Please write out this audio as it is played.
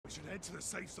should head to the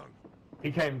safe zone.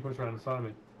 He came and pushed around the side of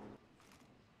me.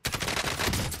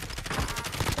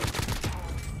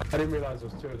 I didn't realise there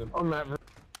was two of them. On that.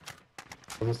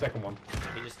 There's a second one.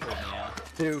 He just pulled me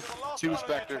out. Two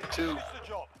Spectre, two.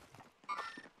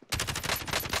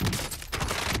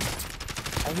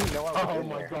 I didn't know I was Oh in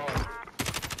my there. god.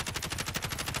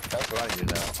 That's what I need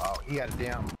to know. Oh, he had it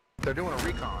down. They're doing a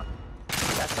recon.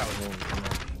 That's how we're doing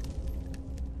it.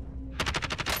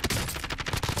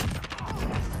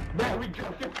 There we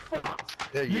go. Get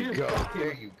fucked. There you go.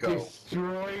 There you go.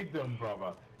 Destroyed them,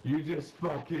 brother. You just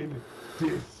fucking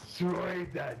destroyed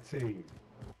that team.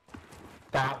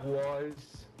 That was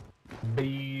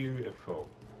beautiful.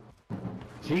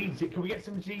 GG. Can we get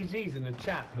some GGs in the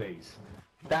chat, please?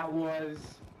 That was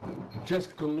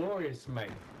just glorious,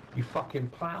 mate. You fucking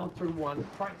plowed through one,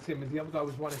 cracked him as the other guy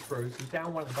was running through, so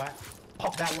down one at the back,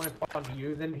 popped that one in front of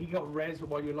you, then he got res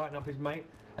while you were lighting up his mate,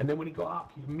 and then when he got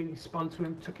up, you immediately spun to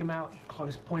him, took him out,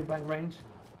 close point blank range.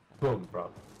 Boom, bro.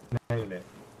 Nailed it.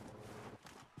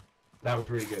 That was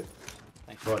really good.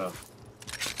 Thanks. Well done.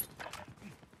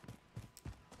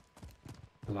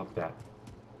 Love that.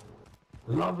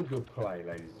 Love a good play,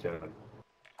 ladies and gentlemen.